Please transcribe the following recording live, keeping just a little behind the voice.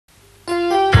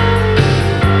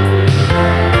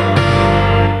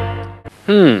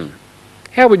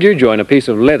How would you join a piece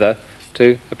of leather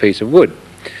to a piece of wood?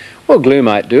 Well, glue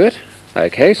might do it.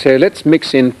 Okay, so let's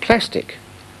mix in plastic.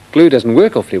 Glue doesn't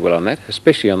work awfully well on that,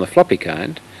 especially on the floppy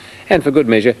kind. And for good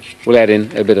measure, we'll add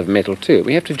in a bit of metal too.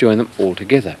 We have to join them all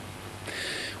together.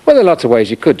 Well, there are lots of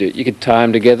ways you could do it. You could tie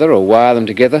them together or wire them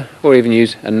together, or even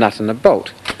use a nut and a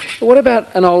bolt. But what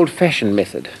about an old-fashioned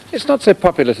method? It's not so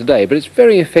popular today, but it's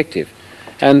very effective.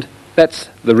 And that's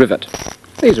the rivet.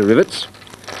 These are rivets.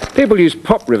 People use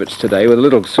pop rivets today with a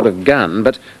little sort of gun,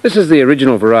 but this is the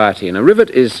original variety. And a rivet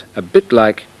is a bit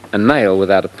like a nail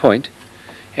without a point,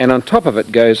 and on top of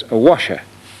it goes a washer.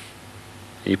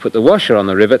 You put the washer on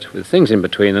the rivet with things in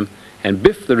between them and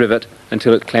biff the rivet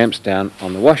until it clamps down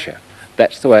on the washer.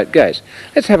 That's the way it goes.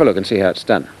 Let's have a look and see how it's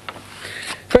done.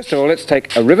 First of all, let's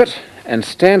take a rivet and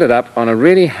stand it up on a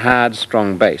really hard,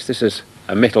 strong base. This is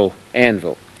a metal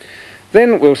anvil.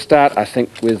 Then we'll start, I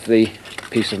think, with the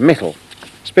piece of metal,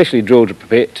 specially drilled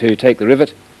to take the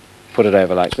rivet, put it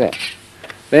over like that.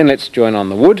 Then let's join on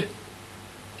the wood,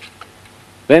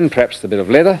 then perhaps the bit of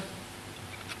leather,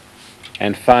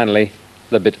 and finally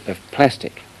the bit of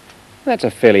plastic. That's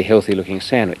a fairly healthy looking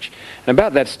sandwich. And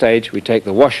about that stage we take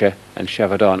the washer and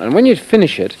shove it on. And when you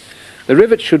finish it, the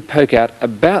rivet should poke out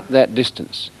about that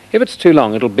distance. If it's too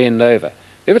long, it'll bend over.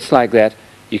 If it's like that,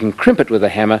 you can crimp it with a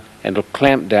hammer and it'll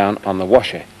clamp down on the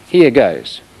washer. Here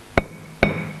goes.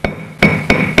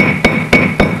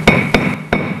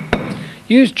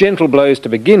 Use gentle blows to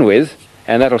begin with,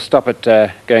 and that'll stop it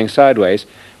going sideways.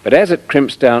 But as it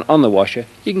crimps down on the washer,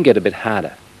 you can get a bit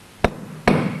harder.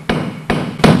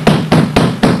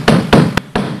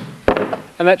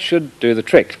 And that should do the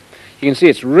trick. You can see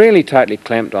it's really tightly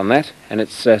clamped on that, and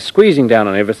it's squeezing down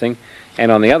on everything,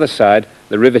 and on the other side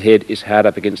the rivet head is hard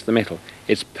up against the metal.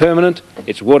 It's permanent,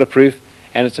 it's waterproof,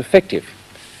 and it's effective.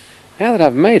 Now that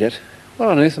I've made it, what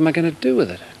on earth am I going to do with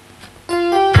it?